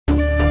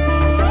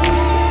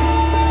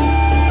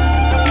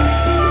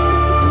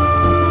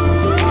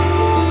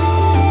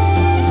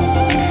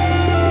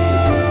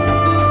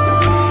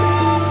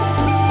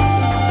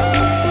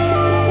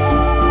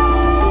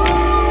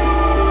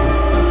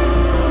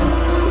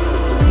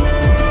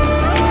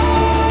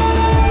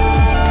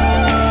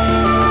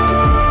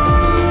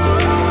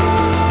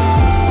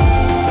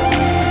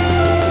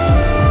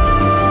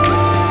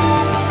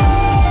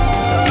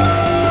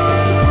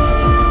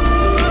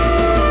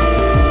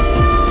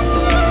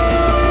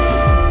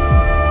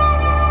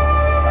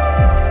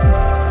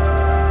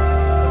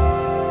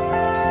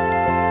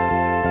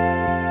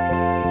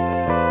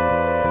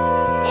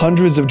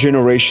Hundreds of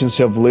generations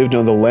have lived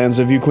on the lands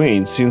of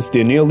Ukraine since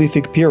the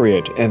Neolithic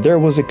period, and there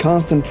was a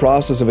constant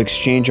process of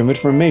exchange of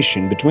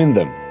information between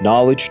them: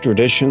 knowledge,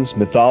 traditions,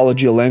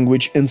 mythology,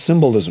 language, and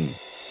symbolism.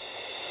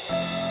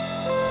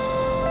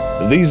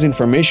 These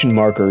information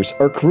markers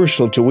are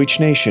crucial to each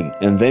nation,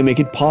 and they make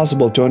it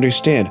possible to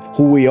understand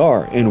who we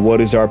are and what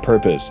is our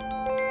purpose.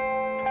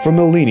 For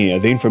millennia,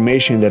 the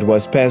information that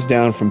was passed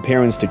down from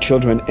parents to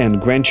children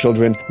and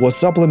grandchildren was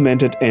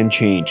supplemented and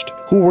changed.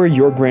 Who were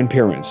your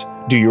grandparents?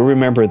 Do you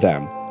remember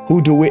them? Who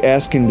do we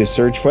ask in the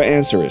search for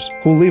answers?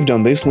 Who lived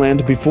on this land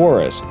before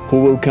us? Who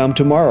will come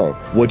tomorrow?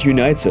 What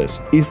unites us?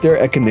 Is there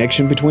a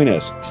connection between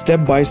us?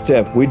 Step by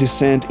step, we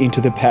descend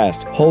into the past,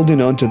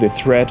 holding on to the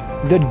thread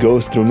that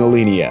goes through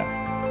millennia.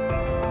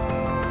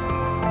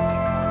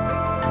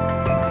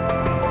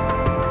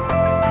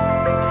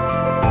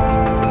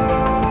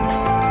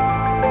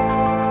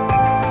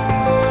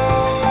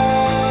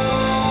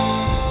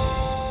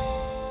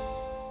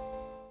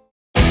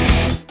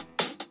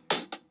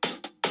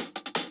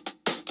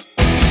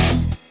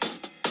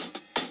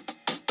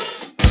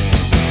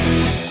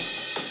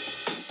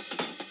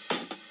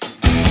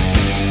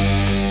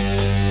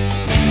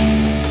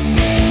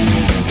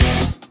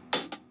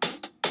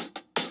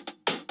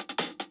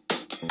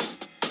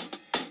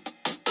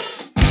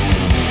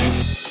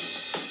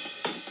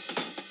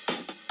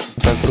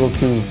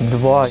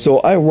 So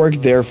I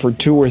worked there for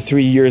 2 or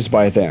 3 years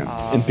by then,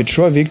 and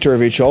Petro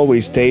Viktorovich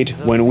always stayed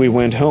when we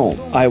went home.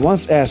 I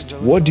once asked,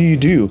 "What do you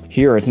do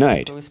here at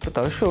night?"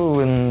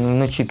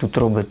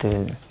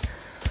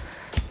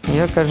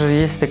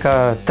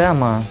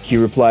 He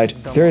replied,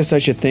 "There is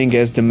such a thing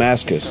as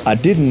Damascus. I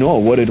didn't know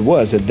what it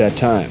was at that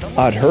time.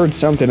 I'd heard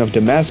something of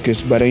Damascus,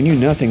 but I knew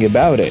nothing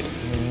about it."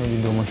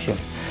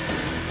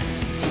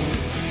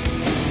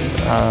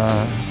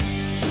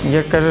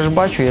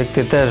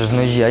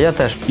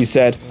 He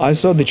said, "I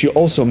saw that you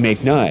also make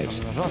knives,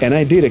 and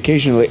I did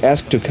occasionally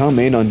ask to come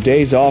in on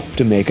days off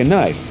to make a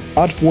knife.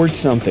 I'd forge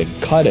something,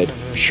 cut it,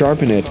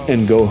 sharpen it,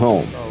 and go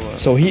home."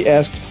 So he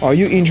asked, "Are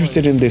you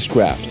interested in this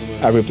craft?"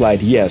 I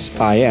replied, "Yes,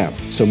 I am,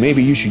 so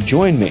maybe you should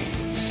join me."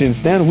 Since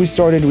then, we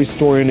started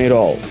restoring it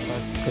all.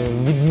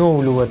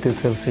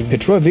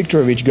 Petro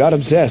Viktorovich got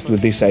obsessed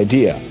with this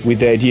idea, with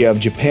the idea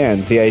of Japan,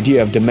 the idea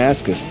of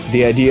Damascus,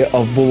 the idea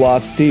of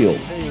Bulat steel.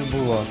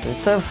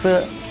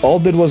 All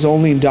that was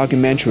only in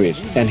documentaries,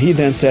 and he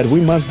then said,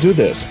 "We must do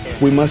this.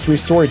 We must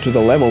restore it to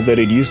the level that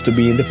it used to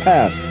be in the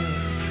past."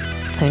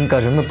 Він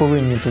каже, ми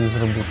повинні тут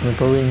зробити, ми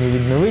повинні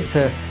відновити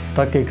це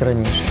так, як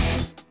раніше.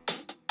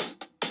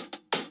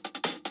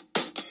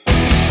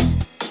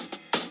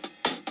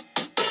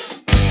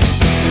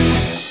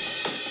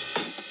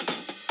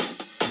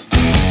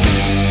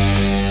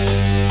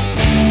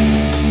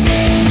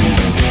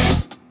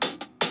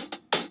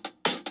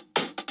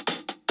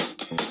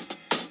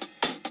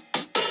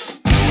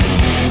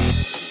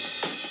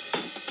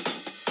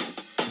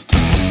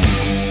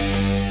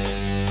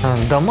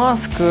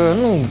 Дамаск,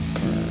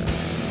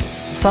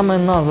 саме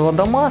назва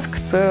Дамаск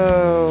 – це…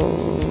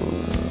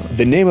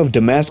 The name of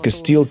Damascus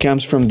steel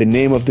comes from the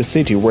name of the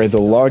city where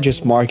the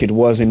largest market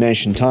was in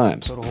ancient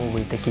times.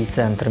 Торговий такий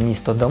центр,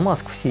 місто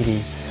Дамаск в Сирії.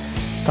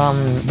 Там…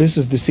 This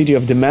is the city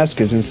of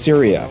Damascus in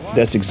Syria.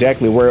 That's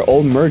exactly where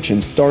all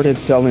merchants started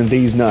selling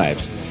these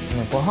knives.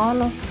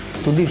 Непогано.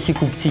 Туди всі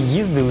купці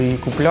їздили і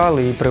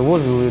купляли, і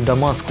привозили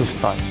дамаську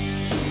сталь.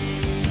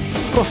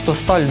 Просто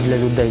сталь для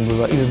людей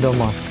була із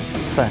Дамаска.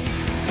 Все.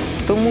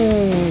 Тому,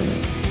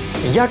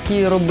 як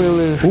її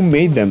робили… Who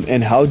made them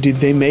and how did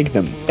they make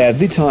them? At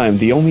the time,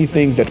 the only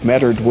thing that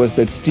mattered was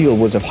that steel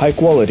was of high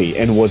quality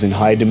and was in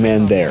high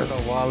demand there.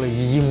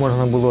 Її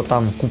можна було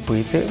там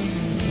купити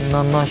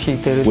на нашій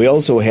території. We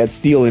also had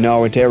steel in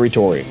our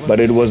territory, but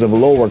it was of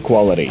lower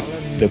quality.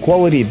 The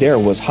quality there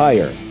was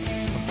higher.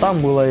 Там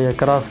була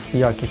якраз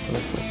якість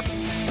висока.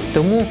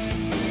 Тому,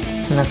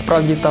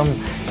 насправді, там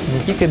не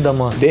тільки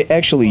Дамаск. They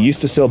actually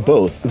used to sell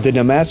both the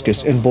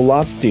Damascus and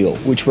Bulat steel,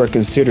 which were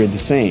considered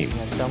the same.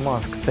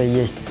 Дамаск це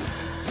є…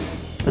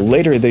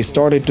 Later, they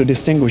started to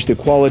distinguish the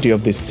quality of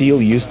the steel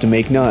used to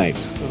make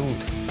knives.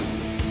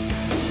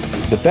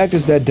 The fact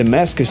is that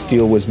Damascus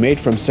steel was made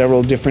from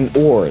several different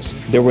ores.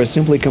 They were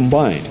simply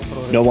combined.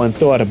 No one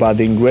thought about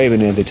the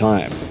engraving at the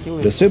time.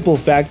 The simple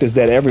fact is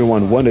that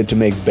everyone wanted to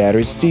make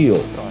better steel.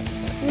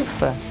 І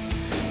все.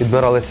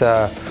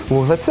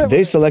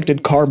 They selected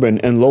carbon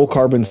and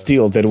low-carbon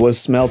steel that was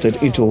smelted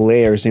into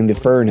layers in the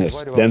furnace.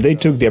 Then they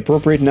took the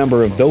appropriate number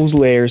of those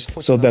layers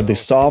so that the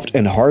soft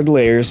and hard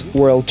layers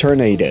were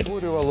alternated.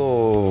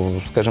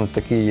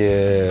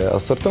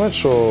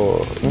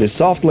 The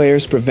soft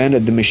layers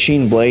prevented the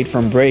machine blade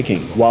from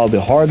breaking, while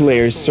the hard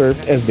layers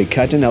served as the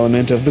cutting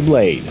element of the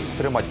blade.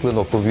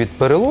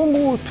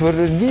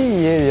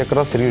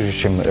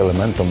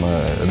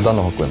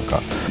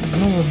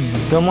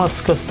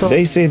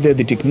 They say that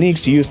the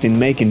techniques used in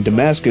making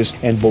Damascus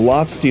and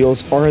Bulat steels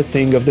are a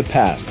thing of the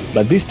past,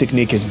 but this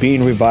technique is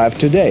being revived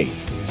today.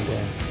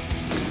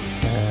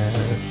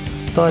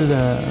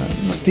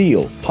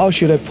 Steel, how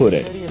should I put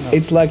it?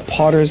 It's like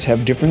potters have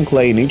different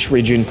clay in each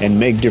region and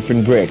make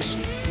different bricks.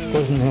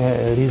 Кожен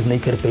різний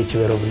кирпич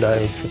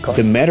виробляється.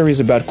 The matter is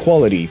about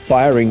quality,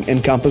 firing,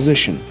 and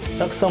composition.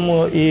 Так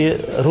само і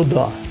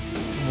руда.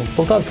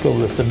 Полтавська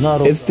область – одна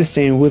руда. It's the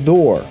same with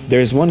ore.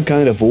 There is one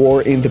kind of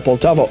ore in the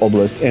Poltava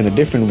Oblast and a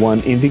different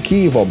one in the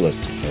Kyiv Oblast.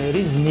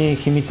 Різні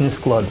хімічні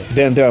склади.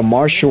 Then there are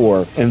marsh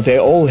ore, and they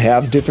all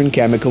have different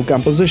chemical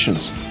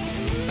compositions.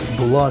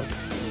 Булат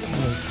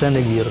 – це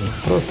невірно.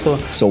 Просто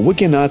So we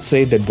cannot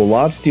say that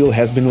Bulat steel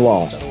has been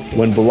lost.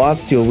 When Bulat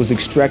steel was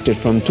extracted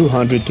from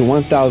 200 to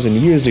 1,000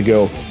 years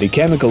ago, the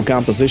chemical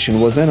composition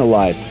was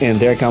analyzed and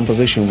their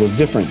composition was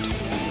different.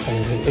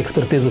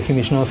 експертизу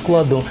хімічного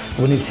складу,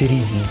 вони всі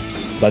різні.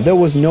 But there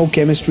was no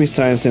chemistry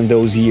science in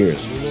those years,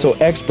 so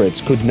experts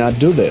could not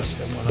do this.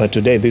 But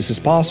today this is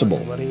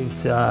possible.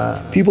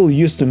 People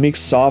used to mix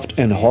soft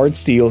and hard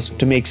steels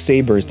to make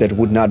sabers that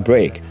would not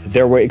break.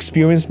 There were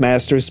experienced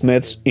master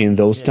smiths in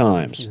those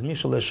times.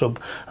 Змішали, щоб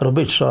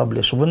робити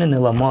шаблі, щоб вони не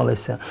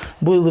ламалися.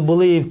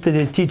 Були і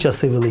в ті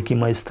часи великі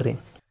майстри.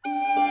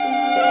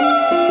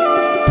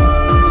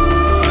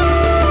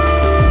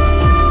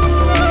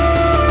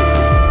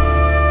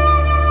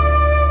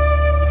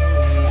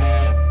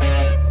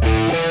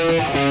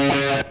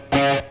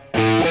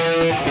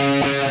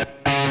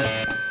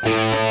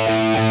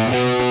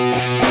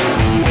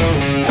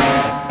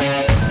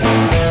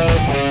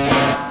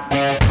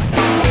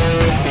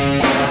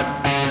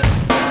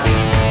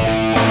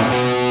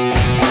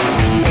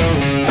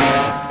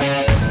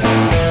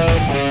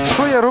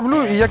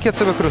 Як я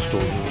це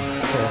використовую?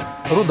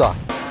 Руда.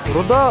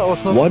 Руда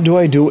основна. What do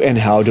I do and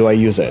how do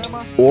I use it?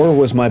 Ore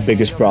was my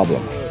biggest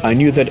problem. I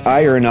knew that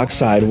iron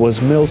oxide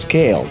was mill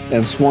scale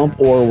and swamp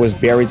ore was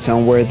buried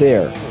somewhere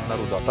there.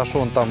 Руда. Та,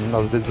 що там у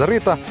нас десь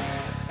зарита.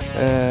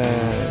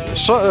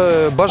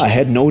 I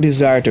had no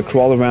desire to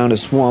crawl around a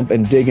swamp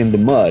and dig in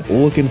the mud,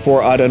 looking for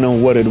I don't know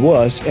what it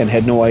was and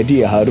had no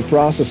idea how to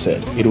process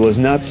it. It was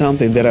not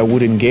something that I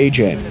would engage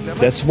in.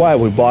 That's why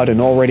we bought an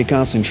already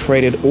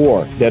concentrated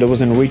ore that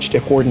was enriched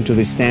according to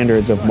the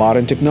standards of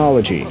modern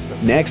technology.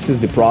 Next is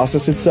the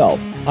process itself.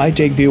 I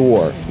take the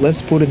ore,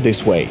 let's put it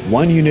this way,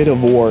 1 unit of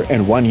ore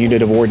and 1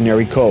 unit of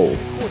ordinary coal.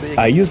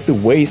 I use the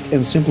waste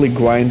and simply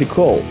grind the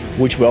coal,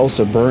 which we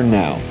also burn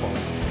now.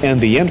 And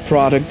the end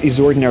product is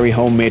ordinary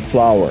homemade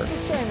flour.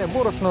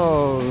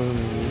 Борошно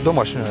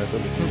домашнє.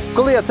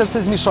 Коли я це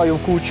все змішаю в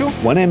кучу,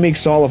 when I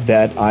mix all of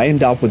that, I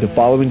end up with the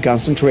following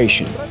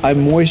concentration. I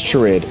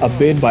moisture it a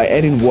bit by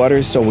adding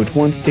water so it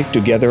won't stick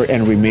together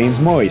and remains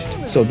moist,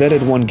 so that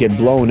it won't get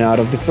blown out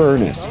of the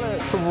furnace.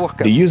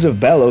 The use of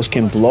bellows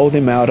can blow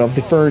them out of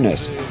the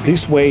furnace.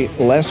 This way,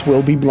 less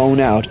will be blown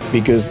out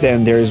because then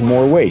there is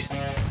more waste.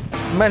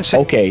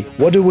 Okay,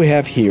 what do we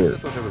have here?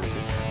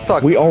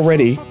 We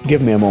already,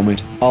 give me a moment,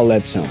 I'll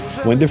add some.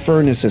 When the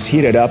furnace is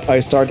heated up, I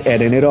start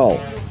adding it all.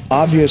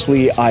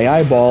 Obviously, I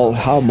eyeball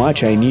how much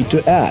I need to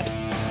add.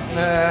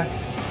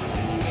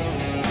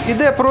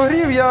 Іде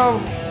прогрів, я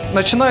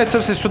починаю це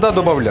все сюди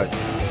додавати.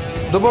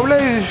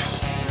 Добавляю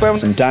певно.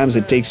 Sometimes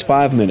it takes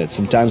 5 minutes,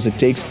 sometimes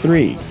it takes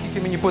 3.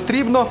 Скільки мені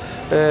потрібно,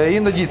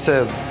 іноді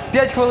це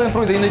 5 хвилин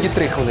пройде, іноді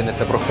 3 хвилини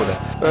це проходить.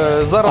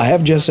 Зараз I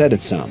have just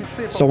added some,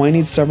 so I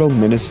need several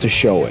minutes to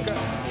show it.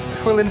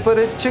 Хвилин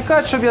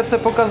перечекати, щоб я це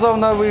показав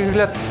на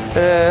вигляд.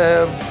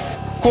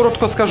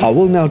 Коротко скажу. I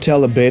will now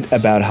tell a bit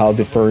about how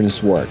the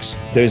furnace works.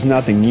 There is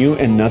nothing new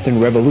and nothing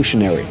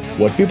revolutionary.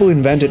 What people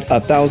invented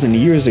 1,000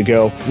 years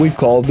ago, we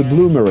call the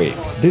bloomery.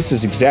 This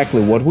is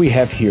exactly what we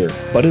have here,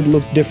 but it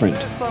looked different.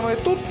 Саме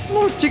тут,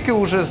 тільки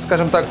уже,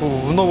 скажімо так,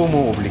 в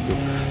новому обліку.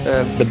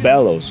 The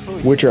bellows,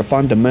 which are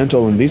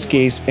fundamental in this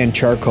case,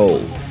 and charcoal.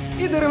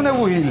 І деревне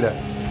вугілля.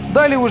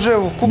 Далі уже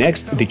в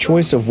Next, the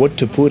choice of what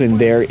to put in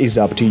there is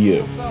up to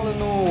you.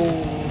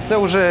 Це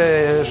вже,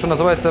 що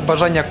називається,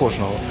 бажання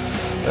кожного.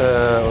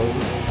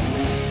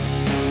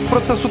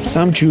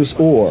 Some choose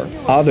ore,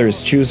 others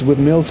choose with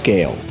mill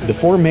scale. The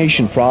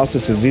formation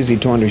process is easy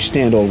to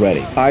understand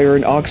already.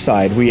 Iron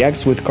oxide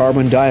reacts with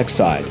carbon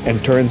dioxide and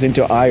turns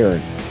into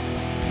iron.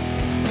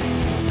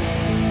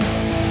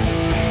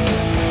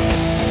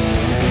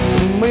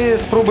 Ми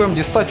спробуємо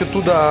дістати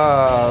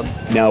оттуда.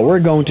 Now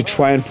we're going to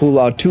try and pull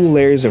out 2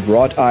 layers of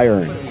wrought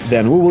iron.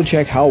 Then we will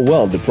check how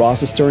well the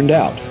process turned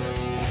out.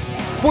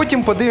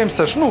 Потім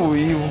подивимося,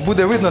 і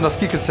буде видно,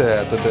 наскільки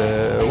це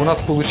у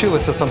нас вийшло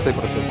сам цей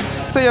процес.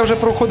 Це я вже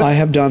проходив. I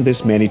have done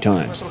this many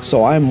times,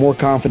 so I am more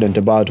confident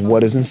about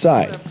what is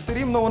inside. Все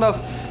рівно у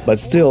нас But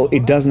still,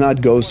 it does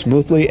not go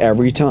smoothly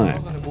every time.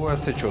 не буває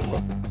все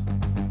чітко.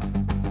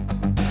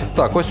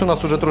 Так, ось у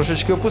нас уже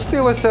трошечки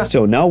опустилося.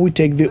 So now we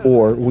take the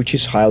ore, which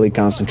is highly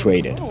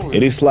concentrated.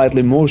 It is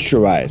slightly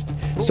moisturized,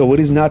 so it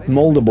is not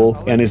moldable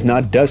and is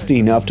not dusty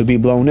enough to be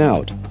blown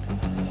out.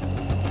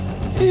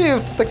 І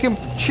таким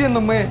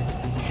чином ми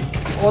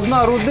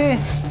одна руди.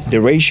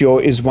 The ratio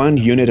is 1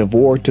 unit of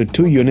ore to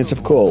 2 units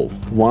of coal,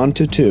 1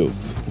 to 2.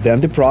 Then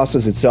the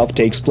process itself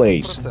takes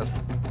place.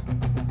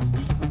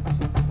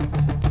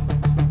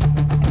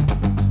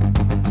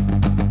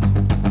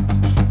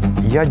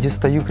 Я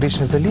дістаю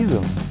кричне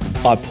залізо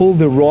I pull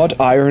the wrought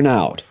iron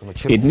out.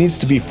 It needs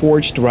to be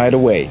forged right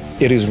away.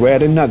 It is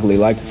red and ugly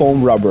like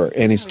foam rubber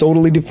and is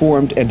totally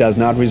deformed and does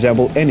not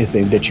resemble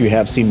anything that you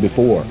have seen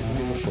before.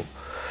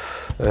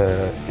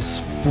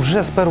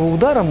 Уже з першого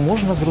удара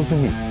можна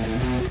зрозуміти.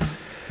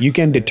 You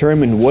can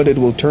determine what it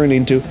will turn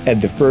into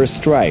at the first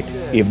strike.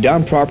 If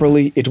done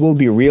properly, it will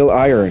be real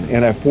iron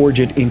and I forge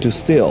it into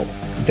steel.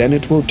 Then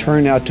it will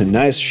turn out to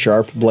nice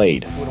sharp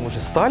blade. Може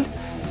сталь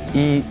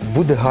і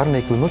буде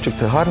гарний клиночок,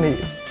 це гарний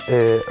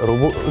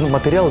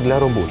матеріал для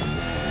роботи.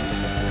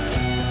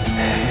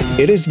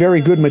 It is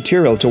very good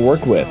material to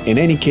work with. In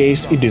any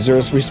case, it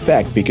deserves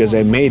respect because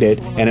I made it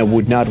and I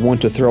would not want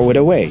to throw it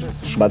away.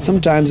 But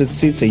sometimes it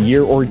sits a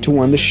year or two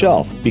on the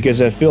shelf because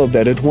I feel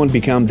that it won't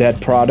become that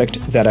product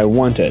that I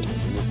wanted.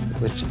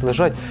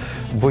 Лежать,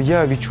 бо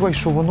я відчуваю,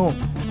 що воно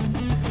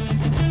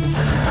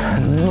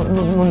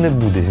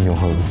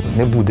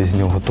не буде з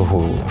нього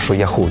того, що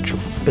я хочу.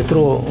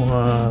 Петро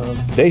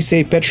They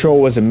say Petro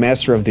was a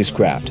master of this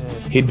craft.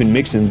 He'd been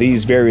mixing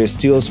these various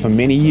steels for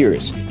many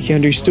years. He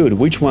understood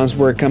which ones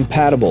were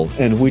compatible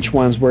and which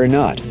ones were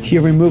not. He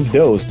removed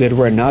those that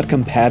were not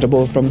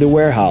compatible from the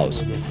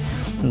warehouse.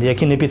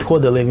 які не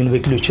підходили, він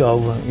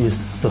виключав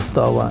із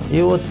состава.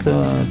 І от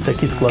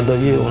такі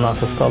складові у нас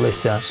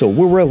залишилися. So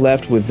we were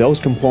left with those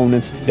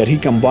components that he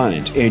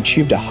combined and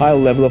achieved a high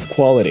level of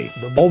quality.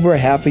 Over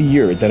half a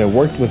year that I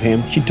worked with him,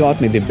 he taught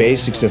me the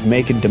basics of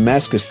making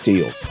Damascus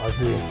steel.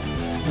 Ази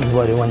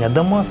зварювання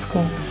Дамаску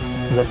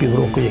за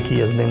півроку, які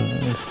я з ним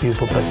спів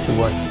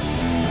попрацювати.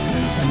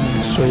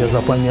 Що я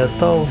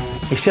запам'ятав.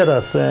 І ще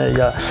раз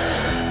я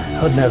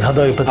одне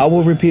згадаю. I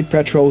will repeat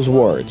Petro's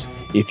words.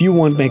 If you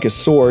want to make a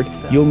sword,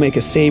 you'll make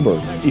a saber.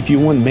 If you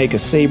want to make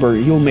a saber,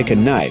 you'll make a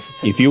knife.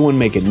 If you want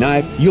to make a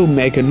knife, you'll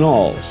make an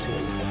awl.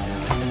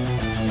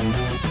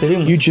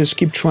 You just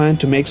keep trying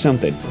to make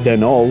something, then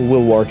all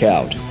will work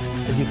out.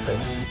 Тоді все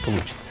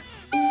вийде.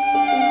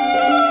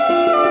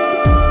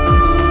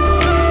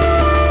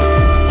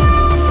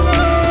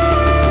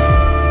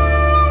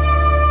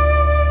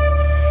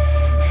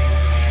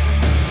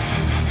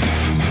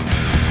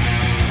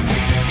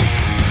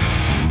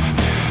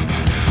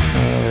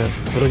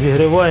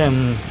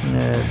 Розігріваємо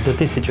до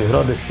 1000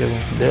 градусів,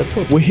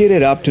 900. We heat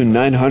it up to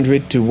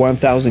 900 to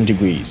 1000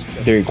 degrees.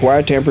 The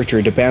required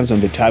temperature depends on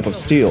the type of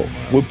steel.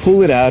 We pull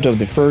it out of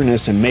the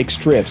furnace and make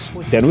strips.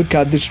 Then we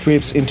cut the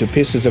strips into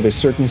pieces of a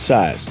certain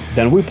size.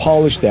 Then we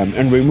polish them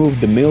and remove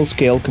the mill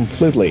scale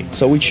completely,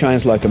 so it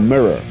shines like a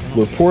mirror.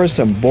 We pour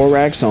some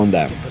borax on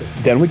them.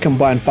 Then we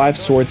combine 5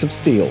 sorts of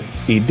steel.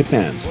 It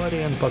depends.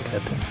 Варіємо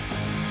пакети.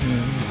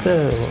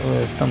 Це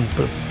там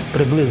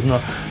приблизно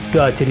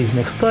 5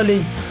 різних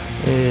сталей.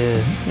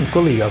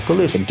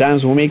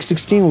 Sometimes we make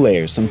 16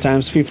 layers,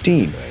 sometimes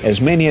 15, as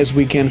many as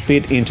we can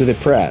fit into the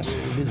press.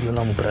 Влізли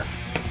нам у прес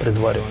при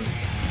зварюванні.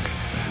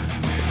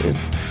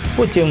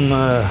 Потім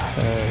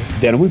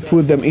Then we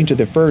put them into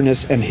the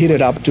furnace and heat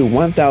it up to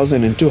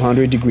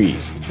 1200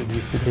 degrees.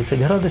 230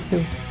 градусів,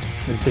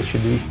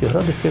 1200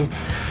 градусів,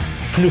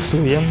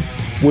 флюсуємо.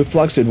 We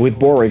flux it with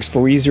borax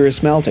for easier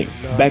smelting.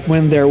 Back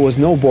when there was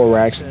no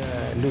borax,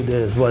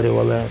 Люди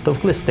зварювали,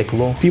 товкли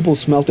стекло. people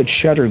smelted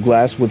shattered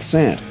glass with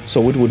sand,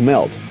 so it would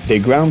melt. They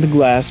ground the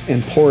glass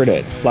and poured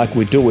it, like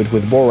we do it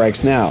with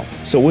borax now,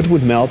 so it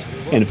would melt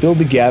and fill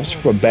the gaps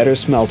for better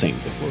smelting.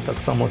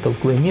 Так само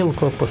товкли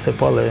мілко,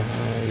 посипали,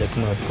 як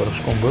ми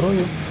порошком борою.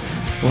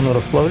 Воно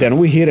розплавляється. Then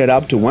we heat it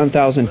up to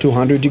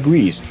 1200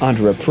 degrees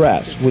under a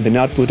press with an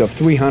output of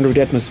 300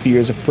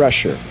 atmospheres of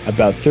pressure,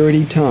 about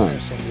 30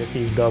 tons.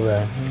 Який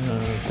даве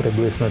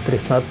приблизно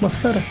 300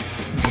 атмосфери,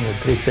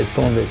 30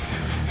 тонн десь.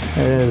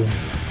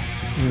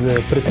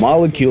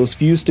 Molecules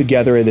fuse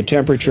together at the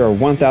temperature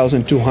of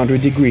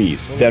 1200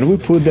 degrees. Then we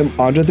put them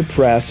under the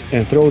press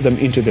and throw them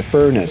into the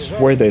furnace,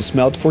 where they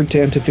smelt for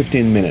 10 to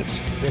 15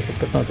 minutes.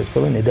 10-15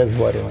 хвилин йде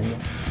зварювання.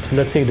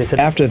 Після цих 10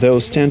 After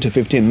those 10 to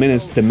 15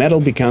 minutes, the metal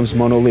becomes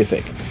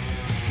monolithic.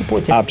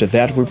 потім After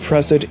that, we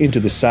press it into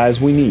the size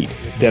we need.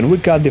 Then we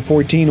cut the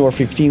 14 or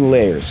 15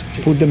 layers,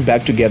 put them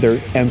back together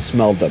and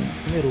smelt them.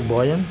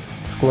 вирубаємо,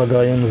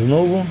 складаємо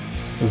знову,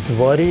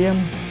 зварюємо.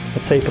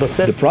 Цей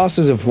процес. The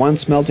process of one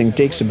smelting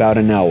takes about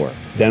an hour.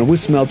 Then we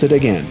smelt it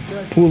again,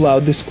 pull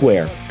out the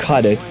square,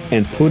 cut it,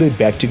 and put it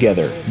back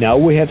together. Now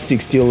we have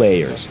 60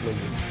 layers.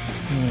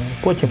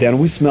 Потім Then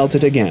we smelt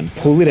it again,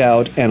 pull it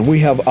out, and we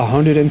have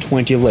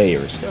 120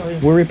 layers.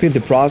 We repeat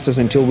the process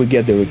until we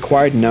get the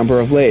required number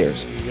of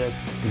layers.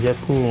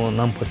 яку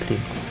нам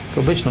потрібно.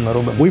 Обично ми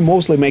робимо. We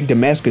mostly make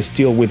Damascus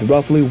steel with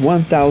roughly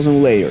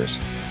 1000 layers.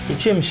 І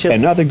чим ще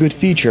Another good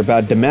feature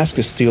about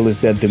Damascus steel is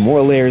that the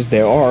more layers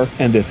there are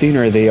and the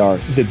thinner they are,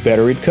 the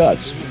better it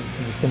cuts.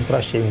 тим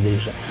краще він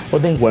ріже.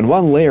 Один When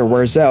one layer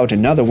wears out,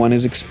 another one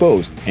is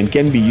exposed and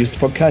can be used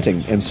for cutting,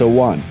 and so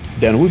on.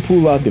 Then we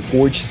pull out the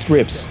forged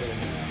strips.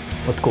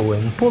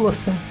 Відковуємо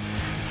полоси,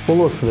 з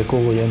полос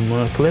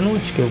виковуємо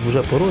клиночки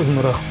вже по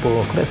розмірах, по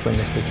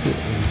окресленнях, які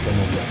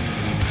замовляємо.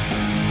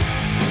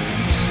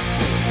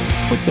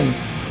 Потім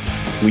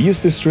We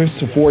use the strips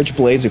to forge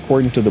blades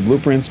according to the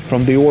blueprints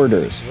from the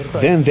orders.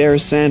 Then they're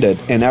sanded,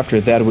 and after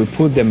that we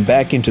put them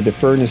back into the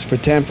furnace for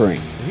tempering.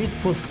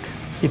 Відпуск,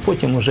 і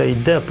потім вже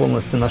йде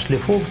повністю на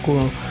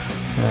шліфовку,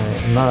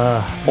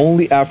 на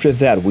Only after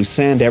that we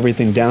sand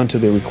everything down to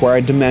the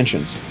required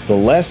dimensions.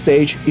 The last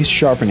stage is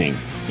sharpening.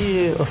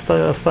 і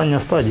остання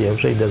стадія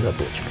вже йде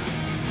заточка.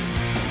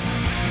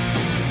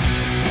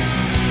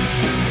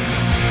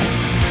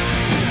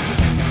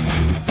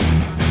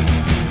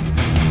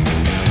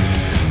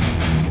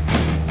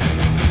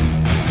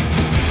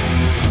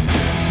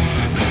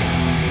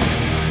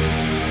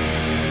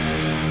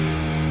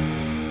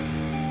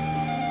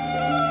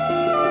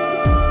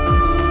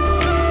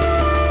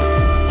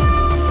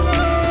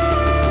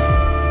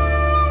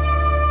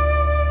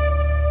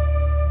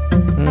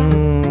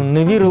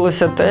 Не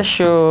вірилося те,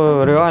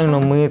 що реально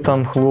ми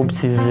там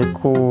хлопці, з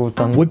яку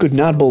там We could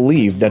not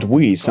believe that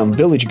we, some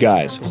village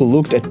guys who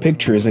looked at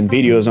pictures and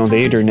videos on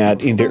the internet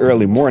in the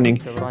early morning,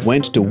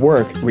 went to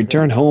work,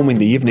 returned home in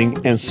the evening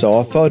and saw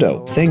a photo.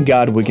 Thank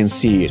God we can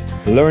see it.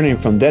 Learning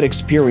from that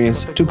experience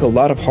took a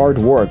lot of hard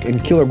work and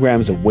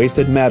kilograms of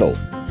wasted metal.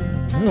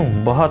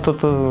 багато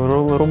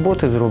то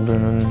роботи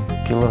зроблено,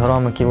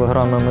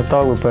 кілограми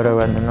металу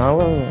переведено,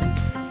 але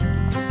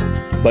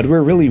But we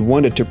really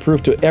wanted to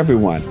prove to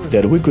everyone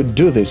that we could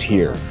do this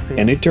here.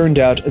 And it turned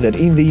out that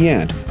in the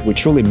end, we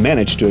truly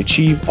managed to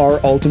achieve our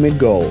ultimate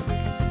goal.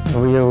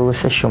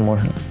 виявилося, що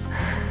можна.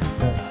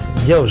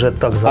 Я вже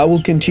так I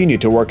will continue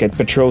to work at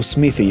Petro's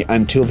smithy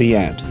until the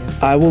end.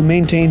 I will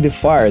maintain the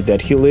fire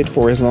that he lit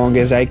for as long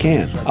as I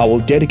can. I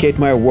will dedicate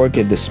my work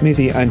at the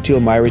smithy until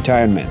my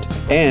retirement.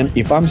 And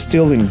if I'm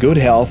still in good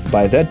health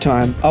by that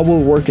time, I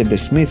will work at the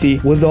smithy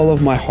with all of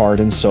my heart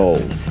and soul.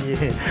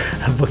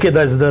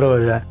 покидати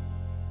здоров'я.